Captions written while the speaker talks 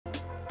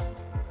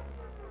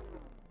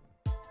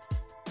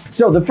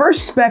So the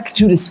first spec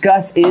to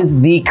discuss is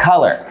the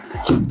color.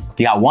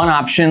 You got one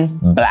option,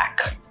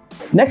 black.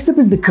 Next up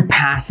is the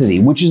capacity,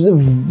 which is a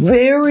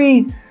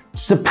very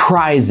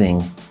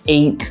surprising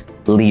 8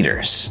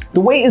 liters. The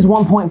weight is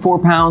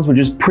 1.4 pounds, which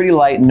is pretty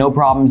light, no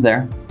problems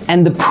there.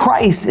 And the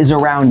price is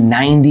around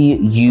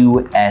 90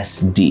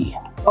 USD.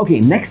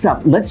 Okay, next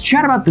up, let's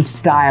chat about the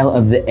style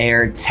of the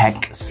Aer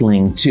Tech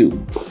Sling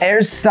 2.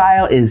 Aer's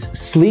style is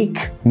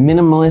sleek,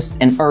 minimalist,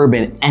 and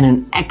urban, and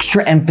an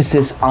extra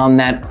emphasis on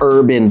that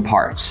urban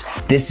part.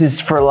 This is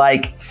for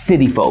like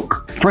city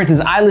folk. For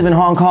instance, I live in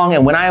Hong Kong,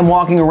 and when I am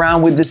walking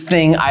around with this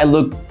thing, I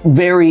look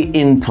very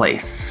in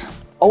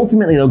place.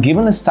 Ultimately though,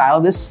 given the style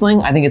of this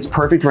sling, I think it's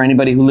perfect for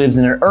anybody who lives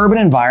in an urban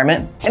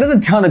environment and does a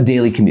ton of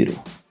daily commuting.